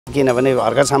किनभने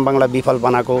हर्क साम्पाङलाई विफल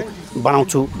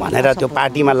बनाउँछु भनेर त्यो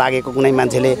पार्टीमा लागेको कुनै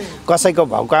मान्छेले कसैको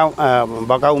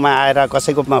भकाउमा आएर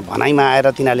कसैको भनाइमा आएर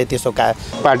तिनीहरूले त्यसो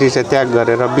पार्टी चाहिँ त्याग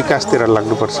गरेर विकासतिर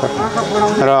लाग्नुपर्छ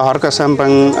र हर्क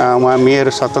साम्पाङ उहाँ मेयर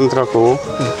स्वतन्त्रको हो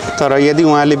तर यदि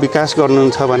उहाँले विकास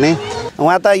गर्नुहुन्छ भने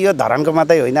उहाँ त यो धरानको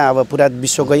मात्रै होइन अब पुरा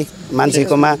विश्वकै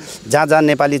मान्छेकोमा जहाँ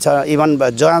नेपाली छ इभन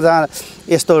जहाँ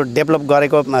यस्तो डेभलप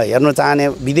गरेको हेर्न चाहने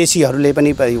विदेशीहरूले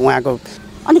पनि उहाँको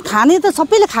अनि खाने त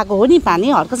सबैले खाएको हो नि पानी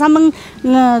हर्क साम्पाङ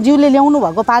ज्यूले ल्याउनु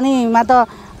भएको पानीमा त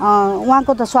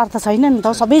उहाँको त स्वार्थ छैन नि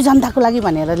त सबै जनताको लागि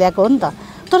भनेर ल्याएको हो नि त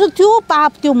तर त्यो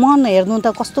पाप त्यो मन हेर्नु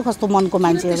त कस्तो कस्तो मनको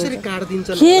मान्छेहरू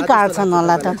के काट्छन्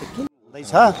होला त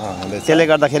त्यसले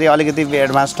गर्दाखेरि अलिकति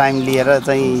एडभान्स टाइम लिएर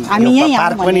चाहिँ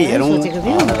पार्क पनि हेरौँ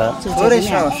थोरै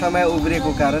समय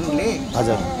उब्रेको कारणले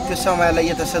हजुर त्यो समयलाई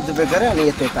यता सदुपयोग गरे अनि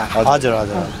यता हजुर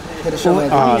हजुर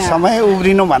समय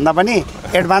उब्रिनु भन्दा पनि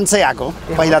एडभान्सै आएको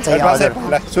पहिला चाहिँ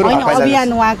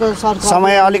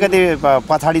समय अलिकति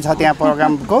पछाडि छ त्यहाँ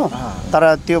प्रोग्रामको तर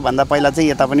त्योभन्दा पहिला चाहिँ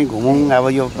यता पनि घुमौँ अब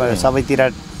यो सबैतिर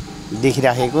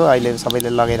देखिराखेको अहिले सबैले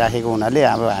लगाइराखेको हुनाले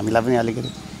अब हामीलाई पनि अलिकति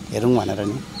हेरौँ भनेर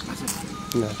नि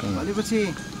भनेपछि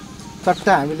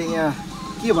चट्टा हामीले यहाँ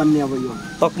के भन्ने अब यो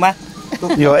तोकमा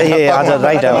यो हजुर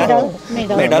राइट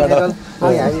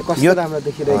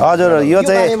हजुर यो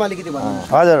चाहिँ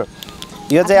हजुर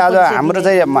यो चाहिँ आज हाम्रो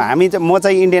चाहिँ म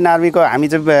चाहिँ इन्डियन आर्मीको हामी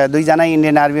चाहिँ दुईजना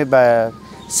इन्डियन आर्मी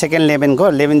सेकेन्ड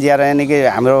 11 जिआर यानि कि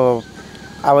हाम्रो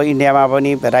अब इन्डियामा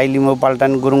पनि राई लिम्बू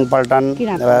पल्टन गुरुङ पल्टन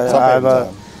अब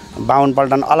बाहुन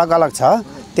पल्टन अलग अलग छ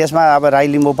त्यसमा अब राई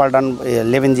लिम्बू पल्टन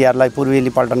 11 जिआरलाई पूर्वेली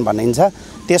पल्टन भनिन्छ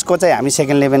त्यसको चाहिँ हामी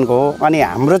सेकेन्ड 11 को हो अनि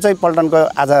हाम्रो चाहिँ पल्टनको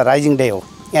आज राइजिङ डे हो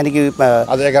यानि कि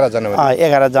आज 11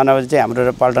 जनवरी चाहिँ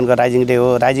हाम्रो पल्टनको राइजिङ डे हो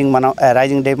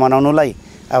राइजिङ डे मनाउनुलाई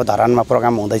अब धरानमा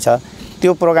प्रोग्राम हुँदैछ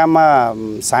त्यो प्रोग्राममा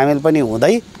सामेल पनि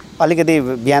हुँदै अलिकति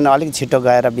बिहान अलिक छिटो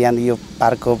गएर बिहान यो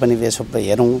पार्कको पनि यसो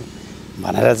हेरौँ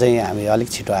भनेर चाहिँ हामी अलिक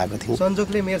छिटो आएको थियौँ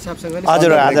संजोगले मेयर साहबसँग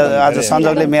हजुर आज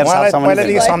संजोगले मेयर साहबसँग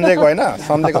पहिलेदेखि सम्झेको होइन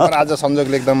सम्झेको तर आज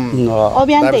संजोगले एकदम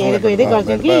अभियान त हेरेको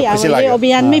गर्थ्यौँ कि अब यो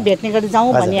अभियानमै भेट्ने गरी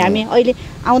जाउँ भन्ने हामी अहिले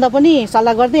आउँदा पनि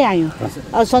सल्लाह गर्दै आयौँ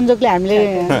अब संजोगले हामीले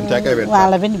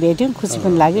उहाँलाई पनि भेट्यौँ खुसी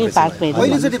पनि लाग्यो पार्क हेर्नु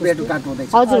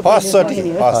हजुर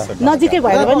नजिकै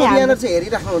भएर पनि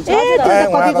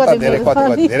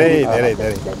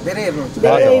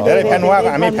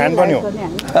हामी फ्यान पनि हो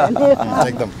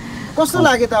एकदम कस्तो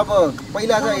लाग्यो त अब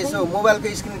पहिला चाहिँ यसो मोबाइलको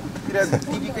स्क्रिनतिर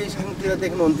टिभीको स्क्रिनतिर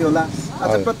देख्नुहुन्थ्यो होला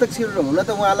आज प्रत्यक्ष हुन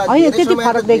त उहाँलाई त्यति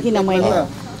फरक देखिनँ मैले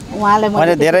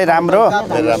उहाँले धेरै राम्रो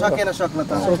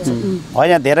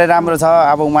होइन धेरै राम्रो छ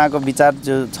अब उहाँको विचार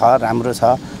जो छ राम्रो छ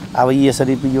अब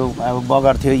यसरी यो अब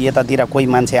बगर थियो यतातिर कोही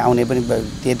मान्छे आउने पनि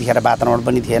त्यतिखेर वातावरण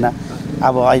पनि थिएन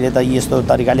अब अहिले त यस्तो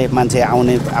तरिकाले मान्छे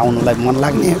आउनुलाई मन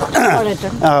लाग्ने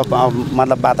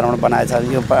मतलब वातावरण बनाएछ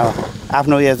यो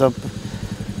आफ्नो यो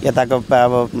यताको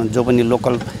अब जो पनि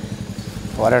लोकल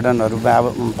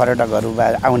पर्यटकहरू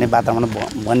आउने वातावरण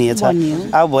बनिएछ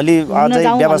अब भोलि अझै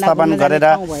व्यवस्थापन गरेर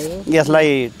यसलाई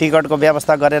टिकटको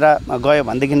व्यवस्था गरेर गयो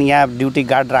भनेदेखि यहाँ ड्युटी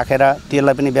गार्ड राखेर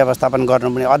त्यसलाई पनि व्यवस्थापन गर्नु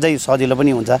पनि अझै सजिलो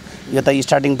पनि हुन्छ यो त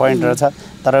स्टार्टिङ पोइन्ट रहेछ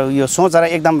तर यो सोच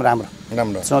एकदम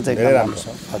राम्रो सोच एकदम राम्रो छ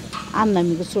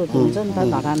आम्दानीको स्रोत हुन्छ नि त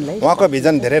धरानलाई उहाँको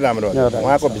भिजन धेरै राम्रो हो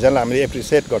उहाँको भिजनलाई हामीले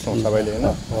एप्रिसिएट गर्छौँ सबैले होइन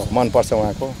मनपर्छ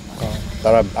उहाँको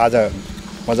तर आज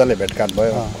मजाले भेटघाट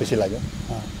भयो खुसी लाग्यो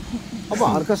अब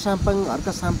हर्क साम्पाङ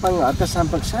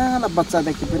साना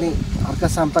बच्चादेखि पनि हर्क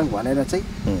साम्पाङ भनेर चाहिँ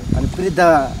अनि वृद्ध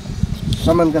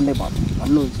सम्मानले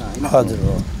भन्नुहुन्छ होइन हजुर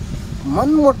हो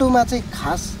मनमुटुमा चाहिँ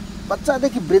खास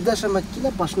बच्चादेखि वृद्धसम्म किन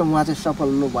बस्नु उहाँ चाहिँ सफल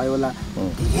हुनुभयो होला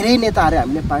धेरै नेताहरू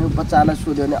हामीले पायौँ बच्चाहरूलाई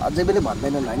सोध्यो भने अझै पनि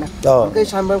भन्दैनन् होइन हर्क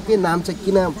साम्पाङकै नाम चाहिँ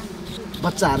किन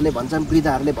बच्चाहरूले भन्छन्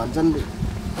वृद्धहरूले भन्छन्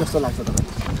जस्तो लाग्छ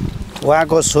तपाईँलाई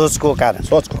उहाँको सोचको कारण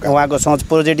उहाँको सोच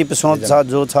पोजिटिभ सोच छ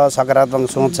जो छ सकारात्मक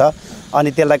सोच छ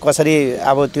अनि त्यसलाई कसरी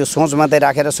अब त्यो सोच मात्रै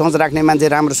राखेर सोच राख्ने मान्छे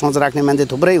राम्रो सोच राख्ने मान्छे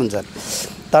थुप्रै हुन्छन्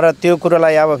तर त्यो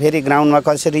कुरोलाई अब फेरि ग्राउन्डमा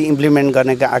कसरी इम्प्लिमेन्ट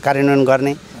गर्ने कार्यान्वयन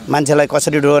गर्ने मान्छेलाई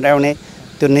कसरी डोर्याउने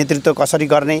त्यो नेतृत्व कसरी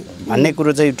गर्ने भन्ने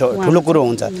कुरो चाहिँ ठुलो कुरो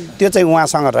हुन्छ त्यो चाहिँ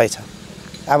उहाँसँग रहेछ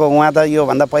अब उहाँ त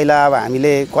योभन्दा पहिला अब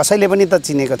हामीले कसैले पनि त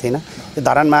चिनेको थिएन त्यो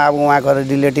धरानमा अब उहाँको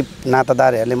रिलेटिभ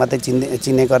नातादारहरूले मात्रै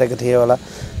चिन्ने गरेको थियो होला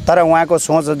तर उहाँको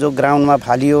सोच जो ग्राउन्डमा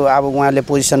फालियो अब उहाँले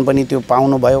पोजिसन पनि त्यो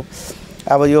पाउनुभयो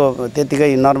अब यो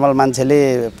त्यतिकै नर्मल मान्छेले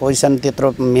पोजिसन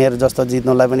त्यत्रो मेयर जस्तो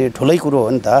जित्नुलाई पनि ठुलै कुरो हो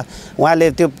नि त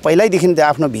उहाँले त्यो पहिल्यैदेखि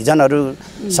आफ्नो भिजनहरू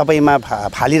सबैमा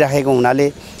फालिराखेको हुनाले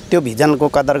त्यो भिजनको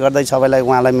कदर गर्दै सबैलाई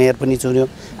उहाँलाई मेयर पनि चुन्यो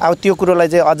अब त्यो कुरोलाई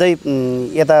चाहिँ अझै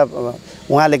यता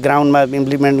उहाँले ग्राउन्डमा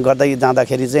इम्प्लिमेन्ट गर्दै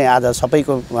जाँदाखेरि चाहिँ आज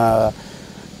सबैको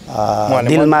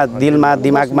दिलमा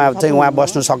दिमागमा चाहिँ उहाँ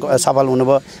बस्नु सफल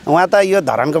हुनुभयो। उहाँ त यो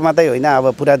धरानको मात्रै होइन,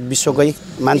 अब पुरा विश्वकै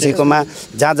मान्छेकोमा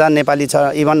जहाँ जहाँ नेपाली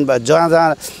छ, इभन जहाँ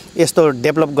जहाँ यस्तो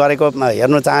डेभलप गरेको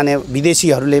हेर्न चाहने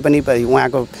विदेशीहरूले पनि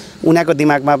उनीहरूको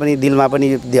दिमागमा पनि दिलमा पनि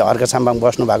हर्क साम्बाङ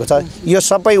बस्नु भएको छ। यो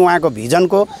सबै उहाँको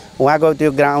भिजनको, उहाँको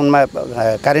त्यो ग्राउन्डमा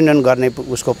कार्यान्वयन गर्ने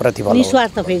उसको प्रतिफल हो।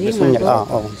 निस्वार्थ फेरि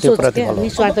त्यो प्रतिफल हो।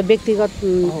 निस्वार्थ व्यक्तिगत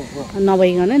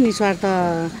नभइकन निस्वार्थ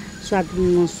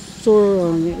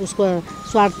उसको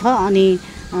स्वार्थ अनि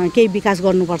केही विकास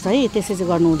गर्नुपर्छ है, त्यसै चाहिँ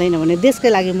गर्नु हुँदैन भने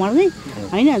देशकै लागि मर्ने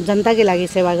होइन, जनताकै लागि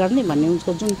सेवा गर्ने भन्ने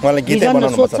उसको जुन भिजन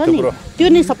र सोच छ नि, त्यो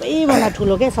नै सबैभन्दा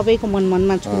ठुलो क्या, सबैको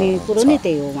मनमा छुने कुरो नै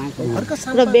त्यही हो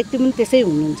उहाँको। र व्यक्ति पनि त्यसै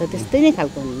हुनुहुन्छ, त्यस्तै नै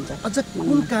खालको हुनुहुन्छ। अझ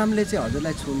कुन कामले चाहिँ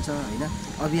हजुरलाई छुन्छ होइन?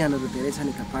 अभियानहरू धेरै छ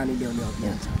नि, पानी ल्याउने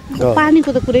अभियान छ। पानीको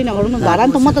त कुरै नगरौँ न,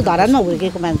 धरान त म त धरानमा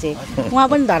हुर्केको मान्छे, उहाँ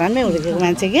पनि धरानमै हुर्केको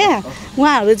मान्छे क्या।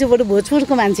 उहाँहरू चाहिँ बरु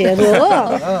भोजपुरको मान्छेहरू हो।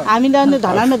 हामीलाई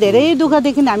धरानमा धेरै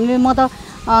दुःखदेखि हामीले, म त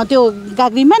त्यो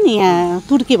गाग्रीमा नि यहाँ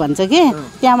तुर्की भन्छ कि,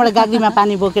 त्यहाँबाट गाग्रीमा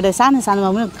पानी बोकेर सानो सानोमा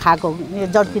पनि खाएको,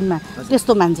 जर्किनमा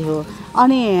त्यस्तो मान्छे हो।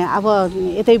 अनि अब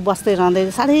यतै बस्दै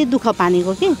रहँदै साह्रै दुःख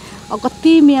पानीको कि,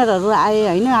 कति मेयरहरू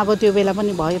आए होइन, अब त्यो बेला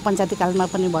पनि भयो, पञ्चायती कालमा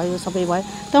पनि भयो, सबै भयो,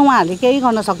 तर उहाँहरूले केही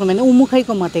गर्न सक्नु भएन,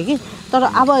 उमुखैको मात्रै कि। तर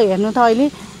अब हेर्नु त अहिले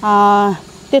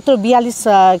त्यत्रो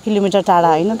 42 किलोमिटर टाढा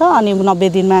होइन त, अनि 90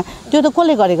 दिनमा त्यो त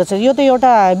कसले गरेको छ? यो त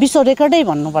एउटा विश्व रेकर्डै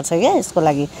भन्नुपर्छ क्या यसको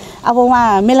लागि। अब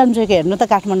उहाँ मेलम्चोको हेर्नु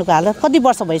त काठमाडौँको हालत कति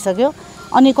वर्ष भइसक्यो,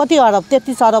 अनि कति अरब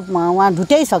 33 अरब उहाँ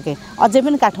ढुट्याइसके, अझै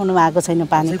पनि काठमाडौँमा आएको छैन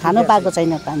पानी, खानु पाएको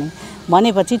छैन पानी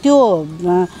भनेपछि त्यो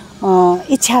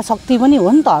इच्छा शक्ति पनि हो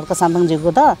नि त हर्क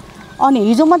साम्बाङजीको त। अनि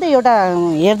हिजो मात्रै एउटा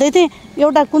हेर्दै थिएँ,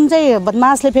 एउटा कुन चाहिँ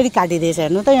बदमासले फेरि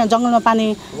काटिदिएछ हेर्नु त, यहाँ जङ्गलमा पानी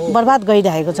बर्बाद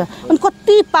गइरहेको छ। अनि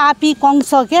कति पापी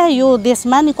कंस क्या यो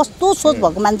देशमा नि, कस्तो सोच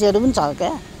भएको मान्छेहरू पनि छ क्या।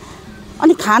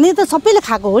 अनि खाने त सबैले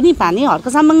खाएको हो नि पानी, हर्क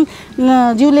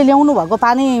साम्बाङज्यूले ल्याउनु भएको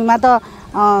पानीमा त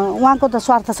उहाँको त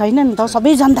स्वार्थ छैन नि त,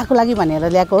 सबै जनताको लागि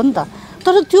भनेर ल्याएको हो नि त।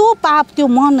 तर त्यो पाप, त्यो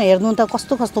मन हेर्नु त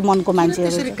कस्तो कस्तो मनको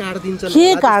मान्छेहरू के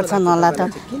काट्छन् होला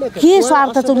त, के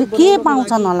स्वार्थ चाहिँ के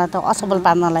पाउँछन् होला त असफल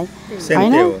पार्नलाई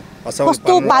होइन?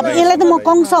 कस्तो पाप, यसलाई त म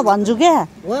कंस भन्छु क्या।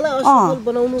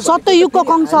 सत्ययुगको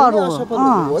कंसहरू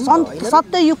हो,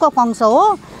 सत्ययुगको कंस हो।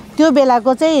 त्यो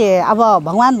बेलाको चाहिँ अब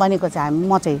भगवान् भनेको चाहिँ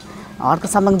म चाहिँ हर्क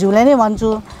साम्बाङज्यूलाई नै भन्छु।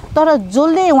 तर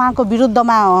जसले उहाँको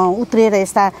विरुद्धमा उत्रिएर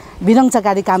यस्ता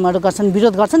विध्वंसकारी कामहरू गर्छन्,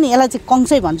 विरोध गर्छन्, यसलाई चाहिँ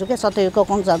कंसै भन्छु क्या। सत्ययुगको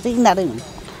कंसहरू चाहिँ यिनीहरू हुन्,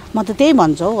 म त त्यही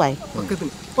भन्छु हौ भाइ।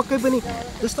 पक्कै पनि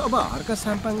जस्तो अब हर्क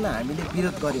साम्बाङलाई हामीले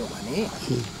विरोध गऱ्यौँ भने,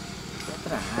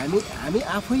 तर हामी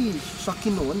आफै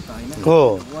सकिनु हो नि त होइन?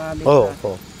 उहाँले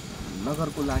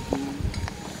नगरको लागि,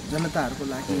 जनताहरूको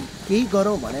लागि केही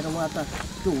गरौँ भनेर उहाँ त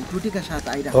त्यो हुटुटीका साथ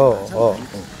आइरहेको छ।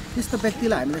 त्यस्तो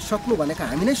व्यक्तिलाई हामीले सक्नु भनेको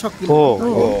हामी नै सकिनु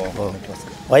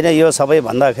होइन। यो सबै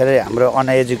भन्दाखेरि हाम्रो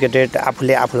अनएजुकेटेड,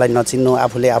 आफूले आफूलाई नचिन्नु,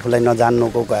 आफूले आफूलाई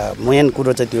नजान्नुको मेन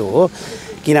कुरो चाहिँ त्यो हो।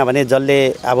 किनभने जसले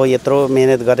अब यत्रो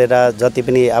मेहनत गरेर जति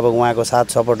पनि अब उहाँको साथ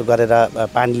सपोर्ट गरेर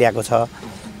पानी ल्याएको छ,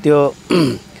 त्यो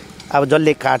अब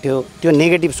जसले काट्यो त्यो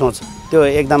नेगेटिभ सोच, त्यो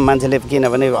एकदम मान्छेले,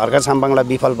 किनभने हर्क साम्बाङलाई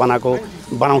विफल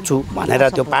बनाउँछु भनेर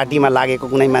त्यो पार्टीमा लागेको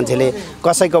कुनै मान्छेले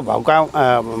कसैको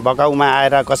भकाउमा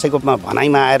आएर, कसैको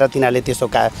भनाइमा आएर तिनीहरूले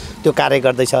त्यो कार्य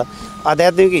गर्दैछ।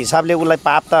 आध्यात्मिक हिसाबले उसलाई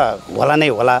पाप त होला नै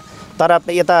होला, तर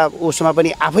यता उसमा पनि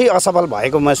आफै असफल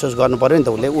भएको महसुस गर्नु पऱ्यो नि त।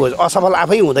 उसले असफल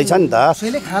आफै हुँदैछ नि त,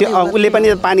 त्यो उसले पनि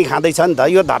पानी खाँदैछ नि त।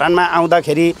 यो धरानमा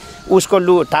आउँदाखेरि उसको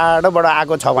टाढोबाट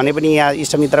आएको छ भने पनि यहाँ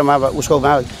इष्टमित्रमा उसको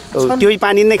त्यही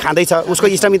पानी नै खाँदैछ, उसको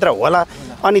इष्टमित्र होला।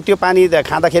 अनि त्यो पानी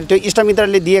खाँदाखेरि त्यो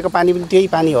इष्टमित्रले दिएको पानी पनि त्यही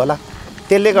पानी होला।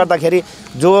 त्यसले गर्दाखेरि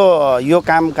जो यो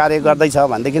काम कार्य गर्दैछ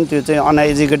भनेदेखि त्यो चाहिँ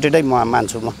अनएजुकेटेडै म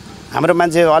मान्छु। म हाम्रो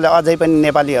मान्छे अझै पनि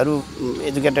नेपालीहरू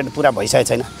एजुकेटेड पुरा भइसकेको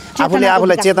छैन।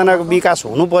 आफूलाई चेतनाको विकास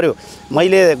हुनु पर्यो।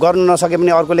 मैले गर्नु नसके पनि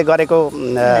अर्कोले गरेको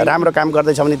राम्रो काम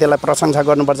गर्दैछ भने त्यसलाई प्रशंसा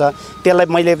गर्नुपर्छ, त्यसलाई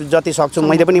मैले जति सक्छु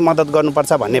मैले पनि मद्दत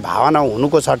गर्नुपर्छ भन्ने भावना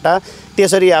हुनुको सट्टा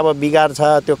त्यसरी अब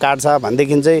बिगार्छ, त्यो काट्छ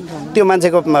भनेदेखि चाहिँ त्यो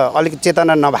मान्छेको अलिक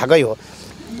चेतना नभएकै हो,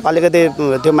 अलिकति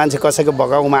त्यो मान्छे कसैको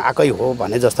बगाउमा आएकै हो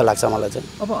भन्ने जस्तो लाग्छ मलाई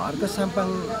चाहिँ। अब हर्क साम्बाङ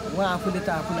उहाँ आफूले त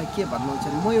आफूलाई के भन्नुहुन्छ,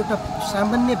 म एउटा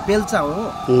सामान्य बेल्चा हो,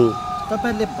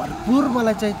 तपाईँहरूले भरपुर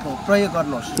मलाई चाहिँ प्रयोग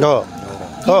गर्नुहोस्।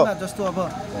 जस्तो अब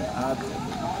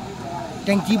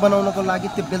ट्याङ्की बनाउनको लागि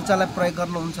त्यो बेल्चालाई प्रयोग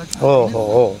गर्नुहुन्छ,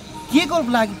 के को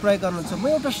लागि प्रयोग गर्नुहुन्छ? म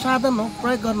एउटा साधन हो,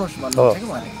 प्रयोग गर्नुहोस् भन्नुहुन्छ कि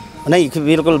उहाँले? नै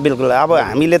बिल्कुल। अब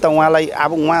हामीले त उहाँलाई,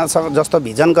 अब उहाँसँग जस्तो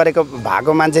भिजन गरेको भएको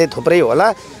मान्छे थुप्रै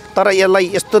होला, तर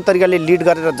यसलाई यस्तो तरिकाले लिड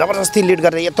गरेर जबरजस्ती लिड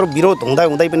गरेर यत्रो विरोध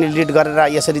हुँदै पनि लिड गरेर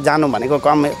यसरी जानु भनेको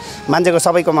कम मान्छेको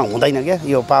सबैकोमा हुँदैन क्या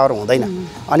यो पावर हुँदैन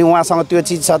अनि उहाँसँग त्यो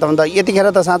चिज छ त भन्दा यतिखेर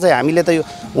त साँच्चै हामीले त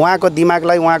उहाँको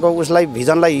दिमागलाई उहाँको उसलाई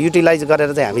भिजनलाई युटिलाइज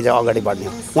गरेर चाहिँ हामी चाहिँ अगाडि बढ्ने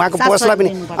हो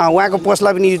उहाँको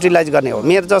पोस्टलाई पनि युटिलाइज गर्ने हो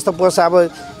मेरो जस्तो पोस्ट अब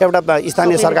एउटा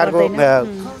स्थानीय सरकारको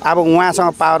अब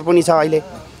उहाँसँग पावर पनि छ अहिले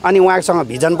अनि उहाँसँग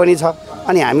भिजन पनि छ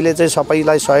अनि हामीले चाहिँ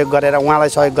सबैलाई सहयोग गरेर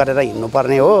उहाँलाई सहयोग गरेर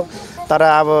हिँड्नुपर्ने हो तर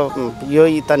अब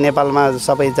यो त नेपालमा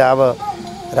सबै चाहिँ अब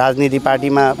राजनीति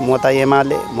पार्टीमा म त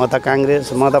एमाले म त काङ्ग्रेस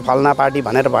म त फल्ना पार्टी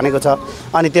भनेर भनेको छ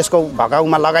अनि त्यसको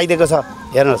भगाउमा लगाइदिएको छ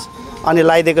हेर्नुहोस् अनि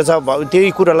लगाइदिएको छ त्यही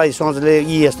कुरोलाई सोचले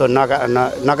यी यस्तो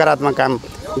नकारात्मक काम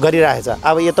गरिरहेछ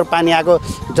अब यत्रो पानी आएको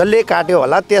जसले काट्यो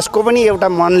होला त्यसको पनि एउटा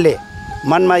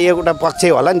मनमा एउटा पक्ष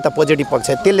होला नि त पोजिटिभ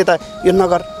पक्ष त्यसले त यो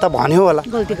नगर त भन्यो होला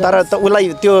तर त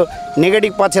उसलाई त्यो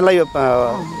नेगेटिभ पक्षलाई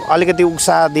अलिकति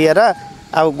उत्साह दिएर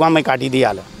अब गुवामै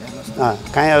काटिदिइहाल्यो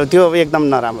कहाँ त्यो एकदम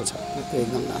नराम्रो छ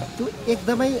त्यो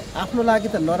एकदमै आफ्नो लागि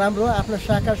त नराम्रो हो आफ्नो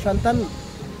साकार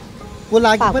सन्तानको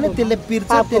लागि पनि त्यसले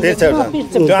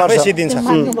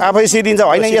आफै सिद्धिन्छ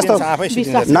होइन यस्तो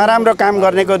नराम्रो काम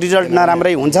गर्नेको रिजल्ट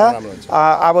नराम्रै हुन्छ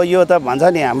अब यो त भन्छ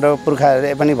नि हाम्रो पुर्खाहरूले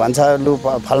पनि भन्छ लु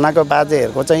फल्नाको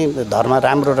बाजेहरूको चाहिँ धर्म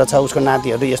राम्रो रहेछ उसको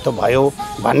नातिहरू यस्तो भयो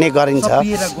भन्ने गरिन्छ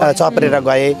चप्रेर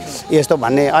गए यस्तो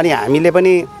भन्ने अनि हामीले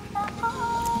पनि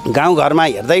गाउँघरमा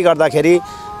हेर्दै गर्दाखेरि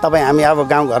तपाईँ हामी अब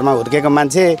गाउँघरमा हुर्केको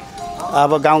मान्छे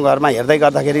अब गाउँघरमा हेर्दै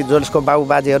गर्दाखेरि जसको बाउ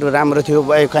बाजेहरू राम्रो थियो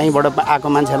कहीँबाट आएको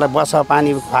मान्छेहरूलाई बस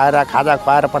पानी खुवाएर खाजा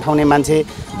खुवाएर पठाउने मान्छे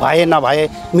भए नभए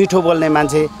मिठो बोल्ने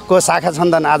मान्छेको शाखा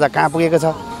सन्तान आज कहाँ पुगेको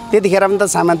छ त्यतिखेर पनि त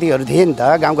सामन्तीहरू थिए नि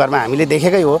त गाउँघरमा हामीले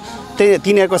देखेकै हो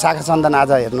तिनीहरूको शाखा सन्तान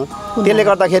आज हेर्नु त्यसले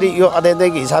गर्दाखेरि यो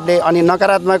अध्ययनिक हिसाबले अनि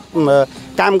नकारात्मक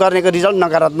काम गर्नेको रिजल्ट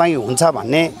नकारात्मक हुन्छ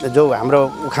भन्ने जो हाम्रो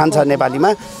उखान छ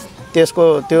नेपालीमा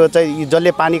त्यसको त्यो चाहिँ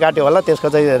जसले पानी काट्यो होला त्यसको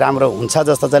चाहिँ राम्रो हुन्छ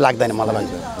जस्तो चाहिँ लाग्दैन मलाई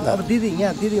अब दिदी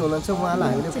यहाँ दिदी हुनुहुन्छ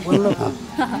उहाँलाई हामीले बोल्न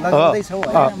लगाउँदैछौँ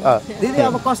दिदी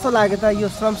अब कस्तो लाग्यो त यो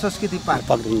श्रम संस्कृति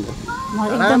पार्क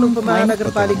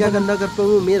महानगरपालिकाका नगर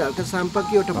प्रमुख मेयरहरूका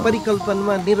सम्पर्क एउटा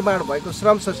परिकल्पनामा निर्माण भएको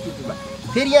श्रम संस्कृतिमा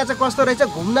फेरि यहाँ चाहिँ कस्तो रहेछ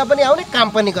घुम्न पनि आउने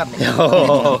काम पनि गर्ने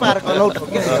पार्क अनौठो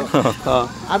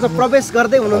आज प्रवेश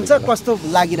गर्दै हुनुहुन्छ कस्तो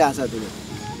लागिरहेछ दिदी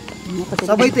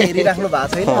सबै त हेरिराख्नु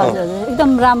भएको छैन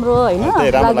एकदम राम्रो होइन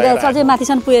लागिरहेछ अझै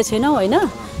माथिसम्म पुगेको छैनौँ होइन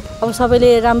अब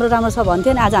सबैले राम्रो राम्रो छ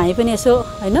भन्थ्यो नि आज हामी पनि यसो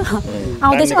होइन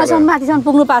आउँदैछौँ अझसम्म माथिसम्म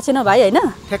पुग्नु पाएको छैन भाइ होइन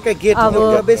अब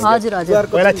हजुर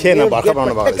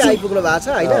आइपुग्नु भएको छ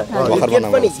होइन गेट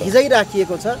पनि हिजै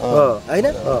राखिएको छ होइन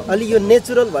अलि यो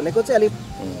नेचुरल भनेको चाहिँ अलिक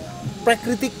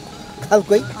प्राकृतिक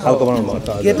खालकै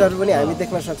गेटहरू पनि हामी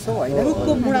देख्न सक्छौँ होइन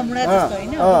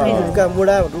रुखका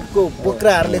मुढा रुखको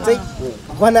बोक्राहरूले चाहिँ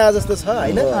बनाए जस्तो छ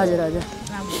होइन हजुर हजुर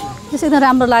त्यसै एकदम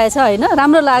राम्रो लागेछ होइन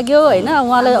राम्रो लाग्यो होइन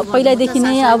उहाँलाई पहिल्यैदेखि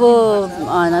नै अब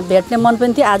भेट्ने मन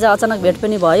पनि थियो आज अचानक भेट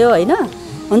पनि भयो होइन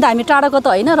हुन त हामी टाढाको त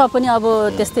होइन र पनि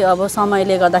अब त्यस्तै अब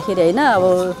समयले गर्दाखेरि होइन अब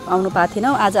आउनु पाएको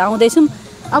थिएनौँ आज आउँदैछौँ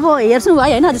अब हेर्छौँ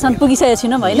भाइ होइन अझसम्म पुगिसकेको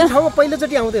छैनौँ होइन ठाउँमा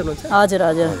पहिलोचोटि आउँदै हुनुहुन्छ हजुर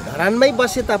हजुर धरानमै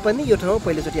बसे तापनि यो ठाउँमा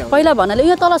पहिलोचोटि आउँछ पहिला भन्नाले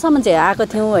यो तलसम्म चाहिँ आएको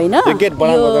थियौँ होइन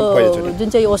जुन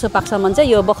चाहिँ ओसो पाक्सम्म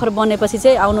चाहिँ यो भर्खर बनेपछि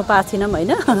चाहिँ आउनु पाएको थिएनौँ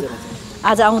होइन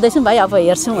आज आउँदैछौँ भाइ अब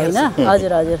हेर्छौँ होइन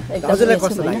हजुर हजुर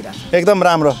एकदम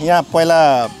राम्रो यहाँ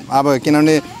पहिला अब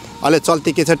किनभने अहिले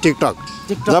चल्ती के छ टिकटक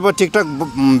जब टिकटक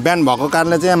ब्यान भएको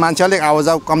कारणले चाहिँ मान्छे अलिक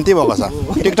आवाजाउ कम्ती भएको छ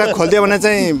टिकटक खोलिदियो भने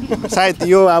चाहिँ सायद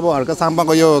यो अब हर्का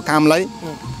साम्पाको यो कामलाई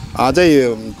अझै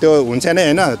त्यो हुन्छ नै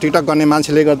होइन टिकटक गर्ने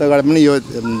मान्छेले गर्दा पनि यो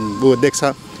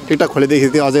देख्छ टिकटक खोलेदेखि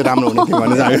चाहिँ अझै राम्रो हुने थियो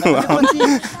भने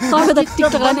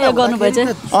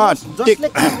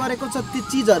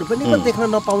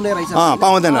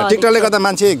पाउँदैन टिकटकले गर्दा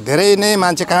मान्छे धेरै नै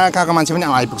मान्छे कहाँको मान्छे पनि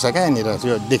आइपुग्छ क्या यहाँनिर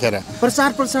यो देखेर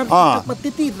प्रचार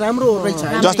त्यति राम्रो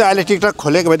रहेछ जस्तै अहिले टिकटक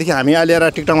खोलेको भएदेखि हामी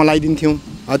आएर टिकटकमा लगाइदिन्थ्यौँ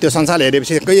त्यो संसारले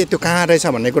हेरेपछि त्यो कहाँ रहेछ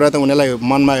भन्ने कुरा त उनीहरूलाई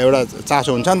मनमा एउटा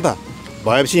चासो हुन्छ नि त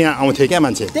भएपछि यहाँ आउँथ्यो क्या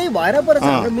मान्छे त्यही भएर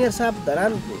हाम्रो मेयर साहब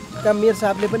धरानका मेयर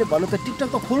साहबले पनि भन्नु त टिकटक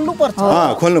त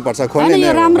खोल्नुपर्छ खोल्ने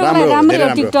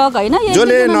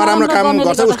जसले नराम्रो काम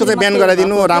गर्छ उसको चाहिँ ब्यान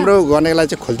गराइदिनु राम्रो गर्नेलाई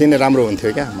चाहिँ खोलिदिने राम्रो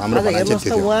हुन्थ्यो क्या हाम्रो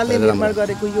उहाँले निर्माण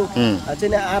गरेको यो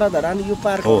चाहिँ आरा धरान यो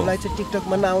पार्कहरूलाई चाहिँ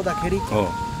टिकटकमा नआउँदाखेरि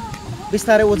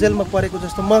बिस्तारै ओझेलमा परेको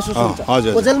जस्तो महसुस हुन्छ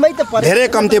ओझेलमै त धेरै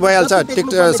कम्ती भइहाल्छ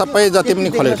टिकटक सबै जति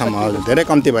पनि खोलेको ठाउँमा हजुर धेरै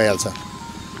कम्ती भइहाल्छ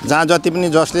जहाँ जति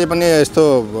पनि जसले पनि यस्तो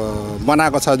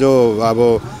बनाएको छ जो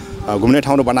अब घुम्ने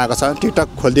ठाउँहरू बनाएको छ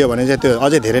टिकटक खोलिदियो भने चाहिँ त्यो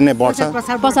अझै धेरै नै बढ्छ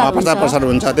प्रचार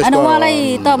हुन्छ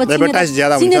त्यसको एडभर्टाइज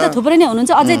ज्यादा हुन्छ थुप्रै नै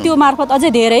हुनुहुन्छ अझै त्यो मार्फत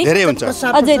अझै धेरै हुन्छ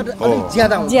अझै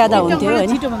ज्यादा हुन्थ्यो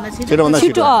होइन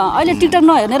छिटो अहिले टिकटक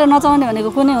नहेर्ने र नचाउने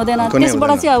भनेको कुनै हुँदैन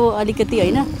त्यसबाट चाहिँ अब अलिकति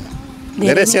होइन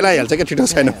धेरै सेलाइहाल्छ क्या छिटो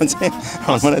छैन भने चाहिँ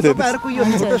मलाई चाहिँ तपाईँहरूको यो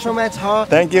छोटो समय छ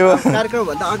थ्याङ्क यू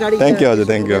कार्यक्रमभन्दा अगाडि थ्याङ्क यू हजुर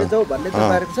थ्याङ्क यू जाउँ भन्ने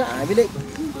तपाईँहरूको छ हामीले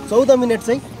 14 मिनेट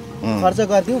चाहिँ खर्च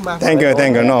गरिदिउँ thank you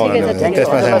thank you know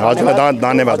त्यसमा चाहिँ हजुरलाई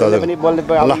धन्यवाद हजुर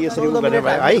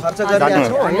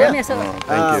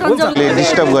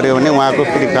डिस्टर्ब गर्यो भने उहाँको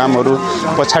फेरि कामहरू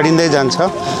पछाडिँदै जान्छ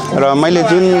र मैले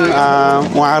जुन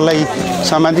उहाँलाई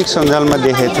सामाजिक सञ्जालमा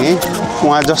देखेको थिएँ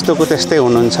उहाँ जस्तोको त्यस्तै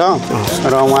हुनुहुन्छ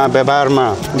र उहाँ व्यवहारमा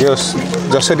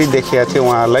जसरी देखिएको थिएँ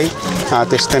उहाँलाई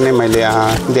त्यस्तै नै मैले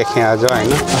देखेँ आज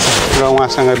होइन र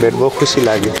उहाँसँग भेट भयो खुसी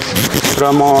लाग्यो र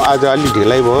म आज अलिक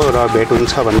ढिलै भयो र भेट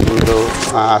हुन्छ भन्ने मेरो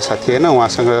आशा थिएन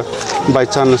उहाँसँग बाई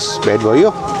चान्स भेट भयो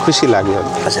खुसी लाग्यो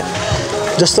हजुर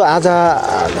जस्तो आज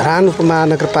धरान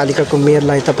उपमहानगरपालिकाको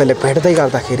मेयरलाई तपाईँले भेट्दै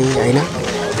गर्दाखेरि होइन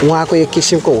उहाँको एक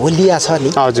किसिमको होलिया छ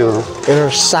नि हजुर एउटा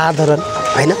साधारण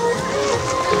होइन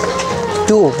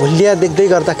त्यो होलिया देख्दै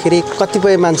गर्दाखेरि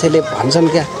कतिपय मान्छेले भन्छन्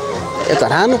क्या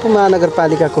धरान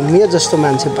उपमहानगरपालिकाको मेयर जस्तो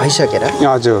मान्छे भइसकेर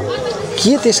हजुर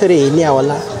के त्यसरी हिँड्ने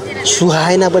होला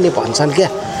सुहाएन पनि भन्छन् क्या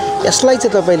यसलाई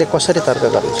चाहिँ तपाईँले कसरी तर्क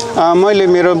गर्नुहुन्छ मैले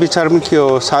मेरो विचारमा के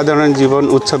हो साधारण जीवन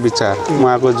उच्च विचार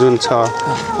उहाँको जुन छ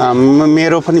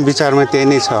मेरो पनि विचारमा त्यही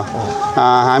नै छ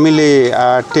हामीले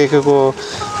टेकेको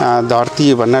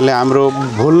धरती भन्नाले हाम्रो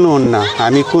भुल्नुहुन्न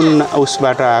हामी कुन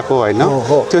उसबाट आएको होइन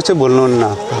त्यो चाहिँ भुल्नुहुन्न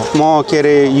म के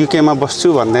अरे युकेमा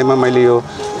बस्छु भन्दैमा मैले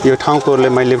यो ठाउँकोहरूले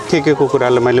मैले टेकेको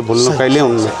कुरालाई मैले भुल्नु कहिले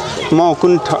हुन्न म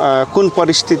कुन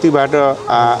परिस्थितिबाट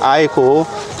आएको हो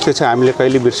त्यो चाहिँ हामीले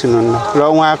कहिले बिर्सिनुहुन्न र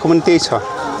उहाँको पनि त्यही छ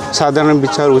साधारण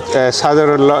विचार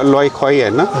साधारण लय खै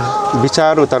होइन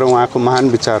विचार हो तर उहाँको महान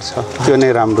विचार छ त्यो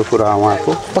नै राम्रो कुरा हो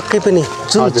उहाँको पक्कै पनि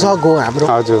जुन जग हो हाम्रो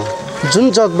हजुर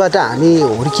जुन जगबाट हामी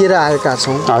हुर्किएर आएका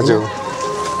छौँ हजुर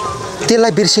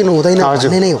त्यसलाई बिर्सिनु हुँदैन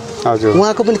भन्ने नै हो हजुर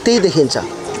उहाँको पनि त्यही देखिन्छ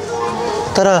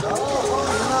तर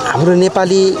हाम्रो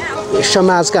नेपाली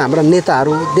समाजका हाम्रा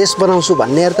नेताहरू देश बनाउँछु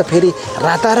भन्नेहरू त फेरि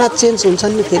रातारात चेन्ज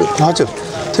हुन्छन् नि फेरि हजुर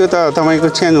त्यो त तपाईँको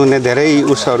चेन्ज हुने धेरै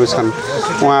उसहरू छन्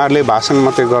उहाँहरूले भाषण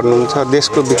मात्रै गर्नुहुन्छ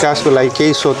देशको विकासको लागि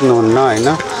केही सोध्नुहुन्न होइन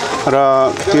र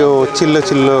त्यो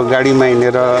चिल्लो गाडीमा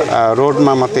हिँडेर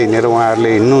रोडमा मात्रै हिँडेर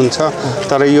उहाँहरूले हिँड्नुहुन्छ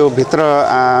तर यो भित्र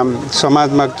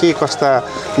समाजमा के कस्ता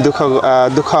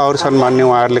दुःखहरू छन् भन्ने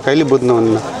उहाँहरूले कहिले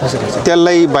बुझ्नुहुन्न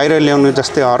त्यसलाई बाहिर ल्याउनु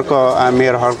जस्तै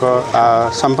मेयर हर्क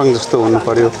सम्पङ जस्तो हुनु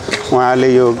पर्यो उहाँले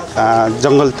यो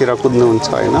जङ्गलतिर कुद्नुहुन्छ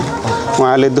होइन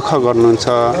उहाँले दुःख गर्नुहुन्छ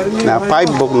पाइप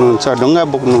बोक्नुहुन्छ ढुङ्गा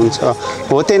बोक्नुहुन्छ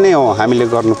हो त्यही नै हो हामीले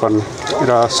गर्नुपर्ने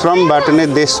र श्रमबाट नै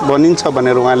देश बनिन्छ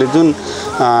भनेर उहाँले जुन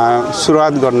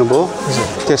सुरुवात गर्नुभयो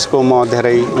त्यसको म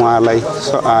धेरै उहाँलाई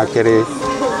के अरे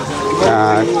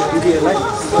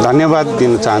धन्यवाद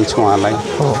दिन चाहन्छु उहाँलाई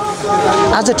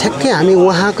आज ठ्याक्कै हामी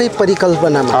उहाँकै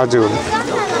परिकल्पनामा हजुर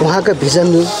उहाँको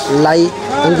भिजनलाई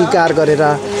अङ्गीकार गरेर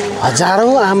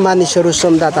हजारौँ आम मानिसहरू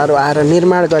श्रमदाताहरू आएर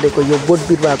निर्माण गरेको यो बोट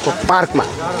बिरुवाको पार्कमा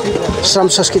श्रम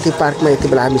संस्कृति पार्कमा यति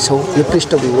बेला हामी छौँ यो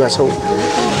पृष्ठभूमिमा छौँ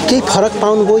केही फरक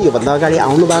पाउनुभयो योभन्दा अगाडि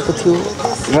आउनु भएको थियो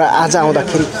र आज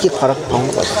आउँदाखेरि के फरक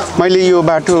पाउनुभयो मैले यो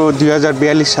बाटो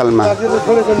 2042 सालमा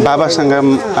बाबासँग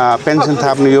पेन्सन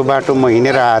थाप्नु यो बाटो म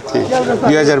हिँडेर आएको थिएँ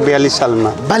 2042 सालमा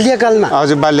बाल्यकालमा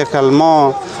हजुर बाल्यकाल म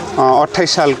 28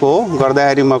 सालको हो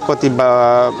गर्दाखेरि म कति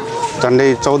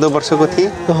झन्डै 14 वर्षको थिएँ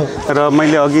र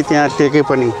मैले अघि त्यहाँ टेके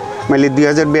पनि मैले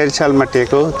 2042 सालमा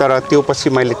टेको तर त्यो पछि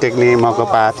मैले टेक्ने मौका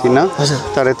पाएको थिइनँ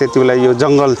तर त्यति बेला यो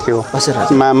जङ्गल थियो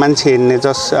मान्छे हिँड्ने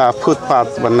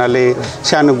फुटपाथ भन्नाले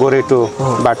सानो गोरेटो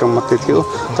बाटो मात्रै थियो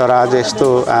तर आज यस्तो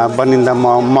बनिँदा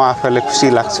म आफैलाई खुसी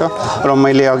लाग्छ र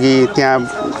मैले अघि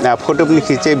त्यहाँ फोटो पनि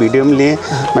खिचेँ भिडियो पनि लिएँ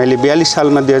मैले 42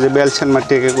 सालमा 2042 सालमा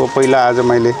टेकेको पहिला आज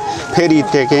मैले फेरि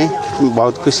टेकेँ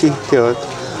बहुत खुसी त्यो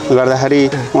गर्दाखेरि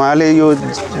उहाँले यो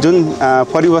जुन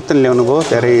परिवर्तन ल्याउनु भयो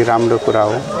धेरै राम्रो कुरा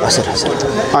हो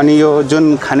अनि यो जुन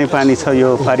खानेपानी छ यो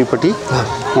पारिपट्टि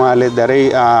उहाँले धेरै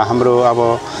हाम्रो अब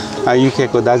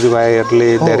युकेको दाजुभाइहरूले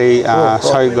धेरै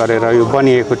सहयोग गरेर यो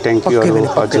बनिएको ट्याङ्कीहरू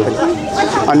हजुर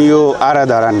अनि यो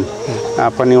आराधरान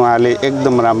पनि उहाँले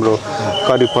एकदम राम्रो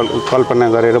कल्पना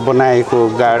गरेर बनाएको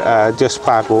जस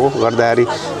पाएको हो गर्दाखेरि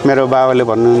मेरो बाबाले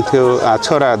भन्नुहुन्थ्यो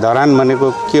छोरा धरान भनेको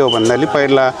के हो भन्दाखेरि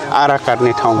पहिला आरा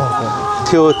काट्ने ठाउँ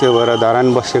थियो त्यो भएर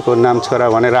धरान बसेको नाम छोरा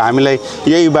भनेर हामीलाई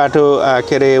यही बाटो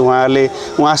के अरे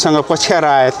उहाँसँग पछ्याएर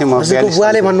आएको थिएँ म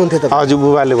बुबाले भन्नुहुन्थ्यो हजुर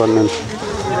बुबाले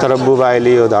भन्नुहुन्थ्यो तर बुबा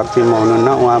अहिले यो धरतीमा हुनुहुन्न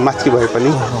उहाँ माथि भए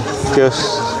पनि त्यो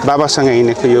बाबासँग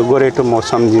हिँडेको यो गोरेटो म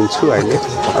सम्झिन्छु अहिले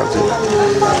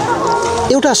हजुर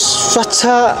एउटा स्वच्छ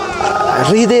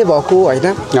हृदय भएको होइन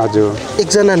हजुर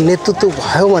एकजना नेतृत्व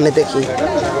भयो भनेदेखि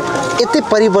यतै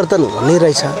परिवर्तन हुने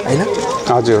रहेछ होइन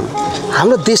हजुर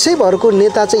हाम्रो देशैभरको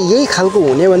नेता चाहिँ यही खालको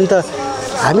हुने भने त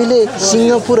हामीले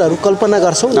सिङ्गापुरहरू कल्पना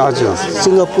गर्छौँ हजुर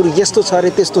सिङ्गापुर यस्तो छ अरे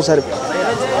त्यस्तो छ अरे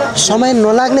समय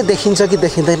नलाग्ने देखिन्छ कि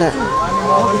देखिँदैन?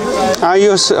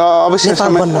 यो अवश्य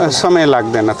समय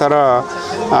लाग्दैन, तर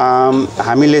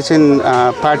हामीले चाहिँ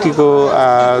पार्टीको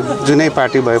जुनै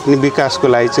पार्टी भए पनि विकासको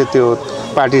लागि चाहिँ त्यो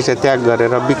पार्टी चाहिँ त्याग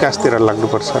गरेर विकासतिर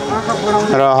लाग्नुपर्छ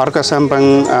र हर्क साम्पाङ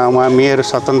उहाँ मेयर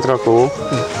स्वतन्त्रको हो,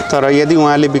 तर यदि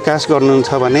उहाँले विकास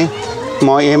गर्नुहुन्छ भने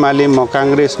म एमाले, म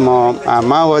काङ्ग्रेस, म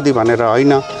माओवादी भनेर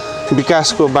होइन,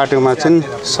 विकासको बाटोमा चाहिँ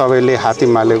सबैले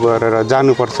हातेमाले गरेर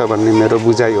जानुपर्छ भन्ने मेरो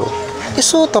बुझाइ हो।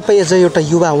 यसो तपाईँ एज एउटा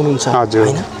युवा हुनुहुन्छ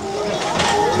होइन,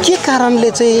 के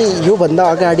कारणले चाहिँ योभन्दा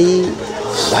अगाडि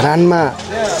धरानमा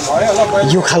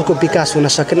यो खालको विकास हुन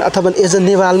सकेन अथवा एज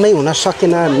नेपालमै हुन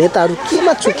सकेन? नेताहरू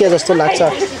केमा चुके जस्तो लाग्छ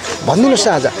भनिदिनुहोस्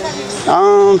आज।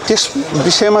 त्यस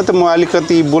विषयमा त म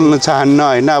अलिकति बोल्न चाहन्न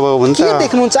होइन। अब हुन्छ के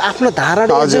देख्नुहुन्छ आफ्नो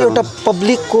धारणा, एज एउटा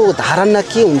पब्लिकको धारणा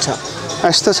के हुन्छ?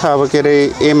 यस्तो छ, अब के अरे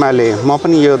एमाले, म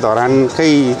पनि यो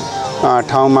धरानकै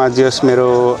ठाउँमा जस मेरो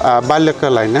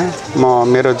बाल्यकाल होइन, म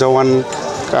मेरो जवान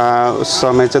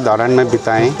समय चाहिँ धरानमै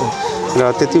बिताएँ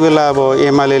र त्यति बेला अब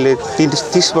एमाले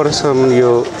 30 वर्षसम्म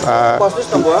यो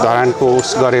धरानको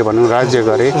उस गरे भनौँ, राज्य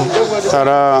गरे, तर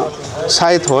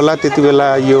सायद होला त्यति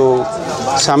बेला यो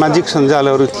सामाजिक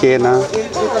सञ्जालहरू थिएन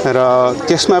र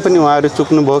त्यसमा पनि उहाँहरू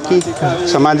चुक्नुभयो कि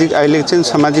अहिले चाहिँ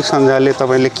सामाजिक सञ्जालले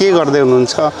तपाईँले के गर्दै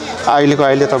हुनुहुन्छ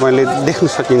अहिले तपाईँले देख्न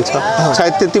सकिन्छ।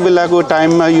 सायद त्यति बेलाको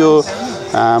टाइममा यो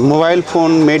मोबाइल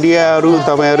फोन मिडियाहरू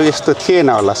तपाईँहरू यस्तो थिएन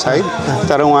होला सायद,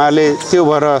 तर उहाँले त्यो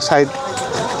भएर सायद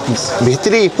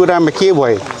भित्री कुरामा के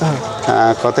भयो,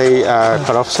 कतै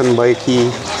करप्सन भयो कि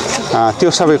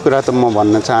त्यो सबै कुरा त म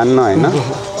भन्न चाहन्न होइन,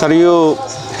 तर यो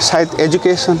सायद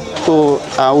एजुकेसनको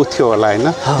ऊ थियो होला होइन,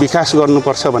 विकास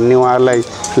गर्नुपर्छ भन्ने उहाँहरूलाई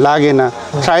लागेन,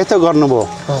 ट्राई त गर्नुभयो।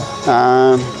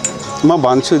 म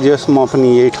भन्छु जस म पनि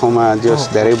यही ठाउँमा जस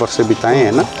धेरै वर्ष बिताएँ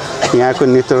होइन, यहाँको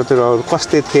नेतृत्वहरू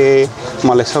कस्तै थिए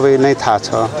मलाई सबै नै थाहा छ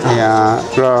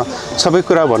यहाँ र सबै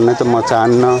कुरा भन्ने त म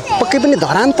चाहन्न। पक्कै पनि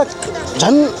धरान त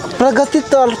झन्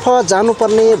प्रगतितर्फ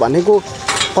जानुपर्ने भनेको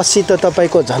पछि त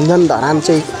तपाईँको झन्झन धरान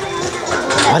चाहिँ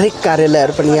हरेक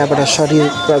कार्यालयहरू पनि यहाँबाट शरीर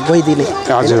गइदिने।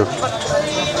 हजुर,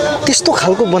 त्यस्तो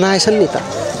खालको बनाएछन् नि त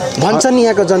भन्छन्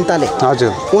यहाँको जनताले।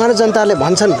 हजुर, उहाँहरू जनताले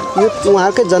भन्छन् यो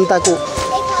उहाँकै जनताको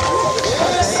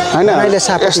होइन।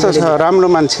 यस्तो छ, राम्रो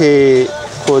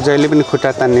मान्छेको जहिले पनि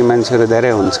खुट्टा तान्ने मान्छेहरू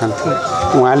धेरै हुन्छन्।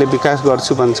 उहाँले विकास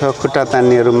गर्छु भन्छ, खुट्टा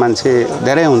तान्नेहरू मान्छे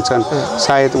धेरै हुन्छन्।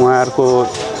 सायद उहाँहरूको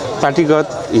पार्टीगत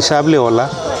हिसाबले होला,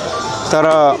 तर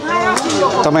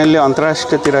तपाईँले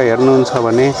अन्तर्राष्ट्रियतिर हेर्नुहुन्छ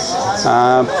भने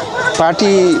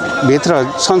पार्टीभित्र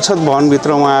संसद भवनभित्र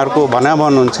उहाँहरूको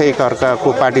भनाभन हुन्छ एकअर्काको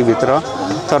पार्टीभित्र,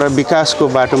 तर विकासको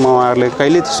बाटोमा उहाँहरूले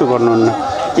कहिले त्यसो गर्नुहुन्न।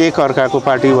 एकअर्काको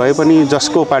पार्टी भए पनि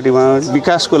जसको पार्टीमा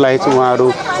विकासको लागि चाहिँ उहाँहरू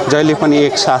जहिले पनि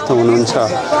एकसाथ हुनुहुन्छ।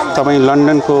 तपाईँ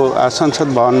लन्डनको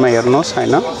संसद भवनमा हेर्नुहोस्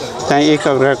होइन, त्यहाँ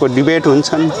एकअर्काको डिबेट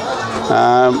हुन्छन्,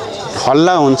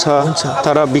 हल्ला हुन्छ,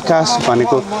 तर विकास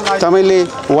भनेको तपाईँले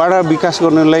वार्ड विकास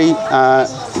गर्नुलाई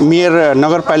मेयर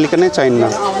नगरपालिका नै चाहिन्न,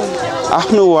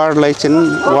 आफ्नो वार्डलाई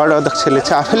चाहिँ वार्ड अध्यक्षले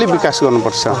चाहिँ आफैले विकास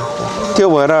गर्नुपर्छ। त्यो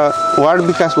भएर वार्ड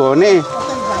विकास भयो भने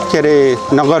के अरे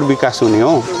नगर विकास हुने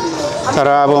हो, तर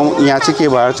अब यहाँ चाहिँ के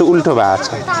भएर चाहिँ उल्टो भएको छ,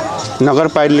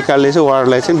 नगरपालिकाले चाहिँ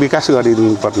वार्डलाई चाहिँ विकास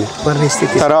गरिदिनु पर्ने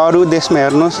स्थिति। तर अरू देशमा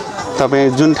हेर्नुहोस् तपाईँ,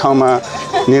 जुन ठाउँमा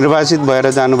निर्वाचित भएर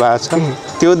जानुभएको छ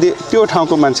त्यो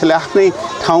ठाउँको मान्छेले आफ्नै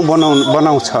ठाउँ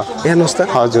बनाउँछ। हेर्नुहोस् त,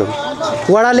 हजुर,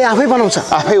 वडाले आफै बनाउँछ,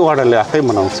 वडाले आफै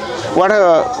बनाउँछ। वडा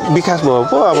विकास भयो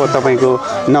पो अब तपाईँको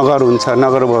नगर हुन्छ,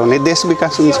 नगर भयो भने देश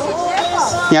विकास हुन्छ।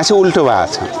 यहाँ चाहिँ उल्टो भएको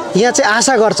छ, यहाँ चाहिँ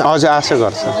आशा गर्छ। हजुर, आशा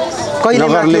गर्छ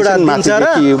नगरले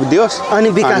दियोस् अनि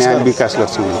विकास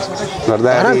गर्छ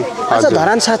गर्दाखेरि।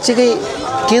 धरान साँच्चीकै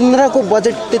केन्द्रको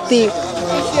बजेट त्यति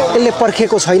यसले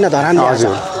पर्खेको छैन धरानले।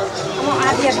 हजुर,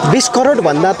 20 करोड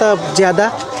भन्दा त ज्यादा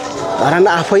धरान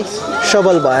आफै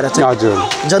सबल भएर चाहिँ हजुर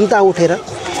जनता उठेर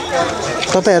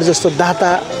तपाईँहरू जस्तो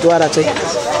दाताद्वारा चाहिँ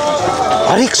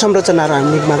हरेक संरचनाहरू हामी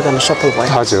निर्माण गर्न सफल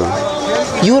भयो। हजुर,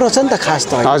 यो रहेछ नि त खास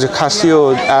त। हजुर, खास यो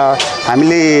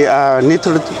हामीले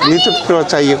नेतृत्व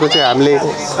चाहिएको चाहिँ, हामीले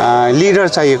लिडर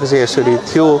चाहिएको चाहिँ यसरी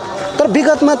थियो। तर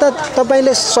विगतमा त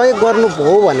तपाईँले सहयोग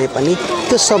गर्नुभयो भने पनि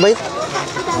त्यो सबै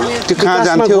त्यो कहाँ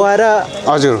जान्थ्यो गएर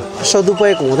हजुर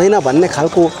सदुपयोग हुँदैन भन्ने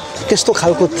खालको त्यस्तो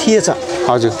खालको थिएछ।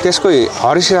 हजुर, त्यसको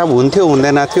हरहिसाब हुन्थ्यो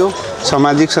हुँदैन थियो,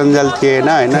 सामाजिक सञ्जाल थिएन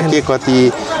होइन, के कति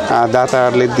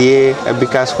दाताहरूले दिए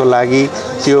विकासको लागि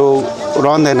त्यो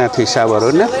रहँदैन थियो हिसाबहरू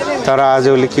होइन। तर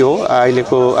आजले के हो,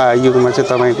 अहिलेको युगमा चाहिँ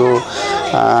तपाईँको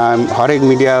हरेक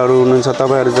मिडियाहरू हुनुहुन्छ,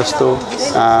 तपाईँहरू जस्तो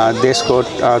देशको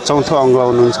चौथो अङ्ग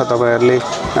हुनुहुन्छ, तपाईँहरूले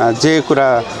जे कुरा,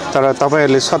 तर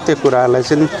तपाईँहरूले सत्य कुरालाई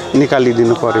चाहिँ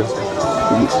निकालिदिनु पर्यो।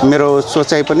 मेरो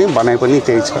सोचाइ पनि भनाइ पनि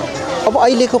त्यही छ। अब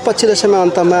अहिलेको पछिल्लो समय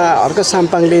अन्तमा हर्क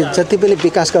साम्पाङले जति पनि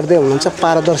विकास गर्दै हुनुहुन्छ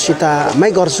पारदर्शितामै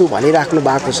गर्छु भनिराख्नु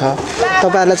भएको छ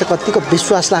तपाईँहरूलाई चाहिँ कतिको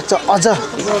विश्वास लाग्छ अझ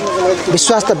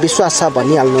विश्वास त विश्वास छ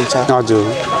भनिहाल्नुहुन्छ हजुर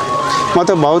म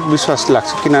त बहुत विश्वास लाग्छ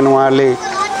किनभने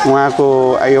उहाँको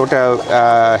एउटा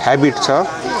ह्याबिट छ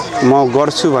म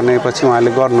गर्छु भनेपछि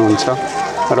उहाँले गर्नुहुन्छ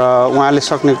र उहाँले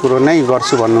सक्ने कुरो नै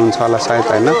गर्छु भन्नुहुन्छ होला सायद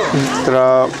हैन तर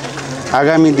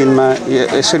आगामी दिनमा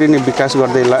यसरी नै विकास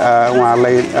गर्दै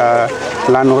उहाँलाई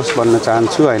लानुहोस् भन्न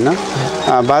चाहन्छु हैन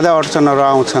बाधा अडचनहरू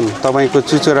आउँछन् तपाईको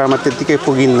चुचुरामा त्यतिकै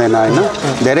पुगिँदैन हैन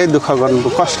धेरै दुःख गर्नु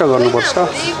कष्ट गर्नुपर्छ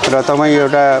र तपाई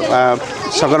एउटा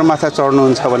सगरमाथा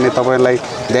चढ्नुहुन्छ भने तपाईलाई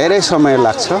धेरै समय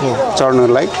लाग्छ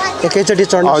चढ्नलाई एकैचोटी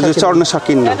चढ्न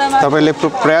सकिन्न तपाईले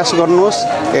प्रयास गर्नुहोस्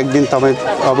एक दिन तपाई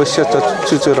अवश्य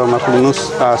चुचुरामा पुग्नु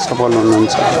सफल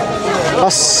हुनुहुन्छ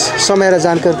हस् समय र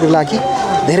जानकारीको लागि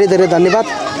धेरै धेरै धन्यवाद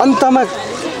अन्तमा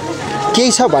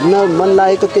केही छ भन्न मन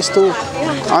लागेको त्यस्तो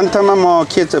अन्तमा म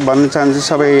के भन्न चाहन्छु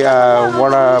सबै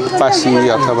वडावासी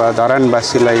अथवा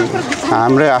धरानवासीलाई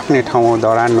हाम्रो आफ्नै ठाउँ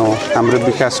धरान हो हाम्रो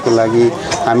विकासको लागि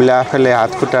हामीले आफैले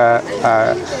हातखुट्टा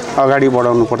अगाडि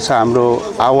बढाउनुपर्छ हाम्रो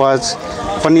आवाज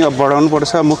पनि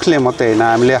बढाउनुपर्छ मुखले मात्रै हैन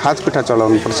हामीले हातखुट्टा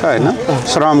चलाउनुपर्छ हैन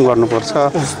श्रम गर्नुपर्छ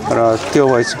र त्यो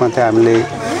भएपछि मात्रै हामीले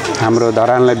हाम्रो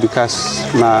धरानलाई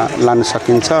विकासमा लान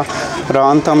सकिन्छ र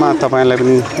अन्तमा तपाईलाई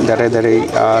पनि धेरै धेरै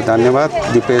धन्यवाद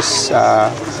दिपेश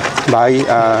भाइ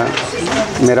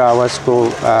मेरो आवाजको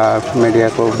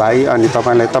मिडियाको भाइ अनि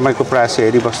तपाईको प्रयास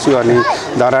हेरिबस्छु अनि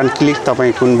धरान क्लिक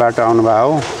तपाई कुनबाट आउनुभयो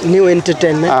हो न्यू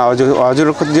एन्टरटेनमेन्ट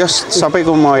हजुरको जस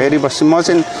सबैको म हेरिबस्छु म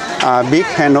चाहिँ बिग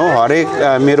फ्यान हो हरेक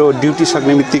मेरो ड्युटी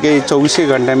सक्ने बित्तिकै 24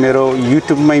 घण्टा मेरो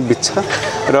युट्युबमै बित्छ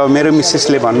र मेरो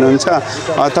मिसेसले भन्नुहुन्छ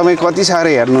तपाई कति साह्रो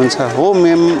हेर्नुहुन्छ हो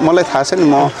मलाई थाहा छ नि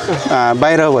म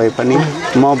बाहिर भए पनि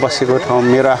म बसेको ठाउँ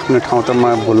मेरो आफ्नो ठाउँ त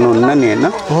म भुल्नुहुन्न नि हैन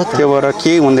त्यो भएर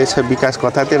के हुँदैछ विकास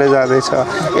कतातिर जाँदैछ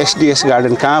एसडीएस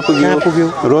गार्डन कहाँ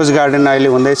पुग्यो रोज गार्डन अहिले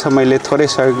हुँदैछ मैले थोरै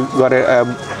सहयोग गरेर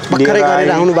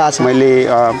मैले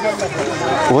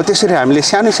हो त्यसरी हामीले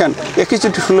सानो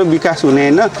एकैचोटि ठुलो विकास हुने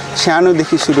हैन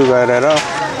सानोदेखि सुरु गरेर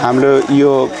हाम्रो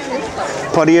यो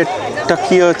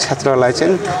पर्यटकीय क्षेत्रलाई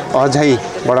चाहिँ अझै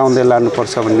बढाउँदै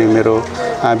लानुपर्छ भन्ने मेरो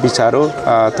विचार हो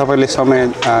तपाईले समय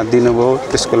दिनुभयो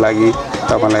त्यसको लागि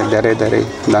तपाईलाई धेरै धेरै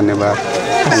धन्यवाद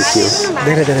थ्यांक यू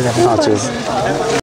धेरै धेरै धन्यवाद हजुर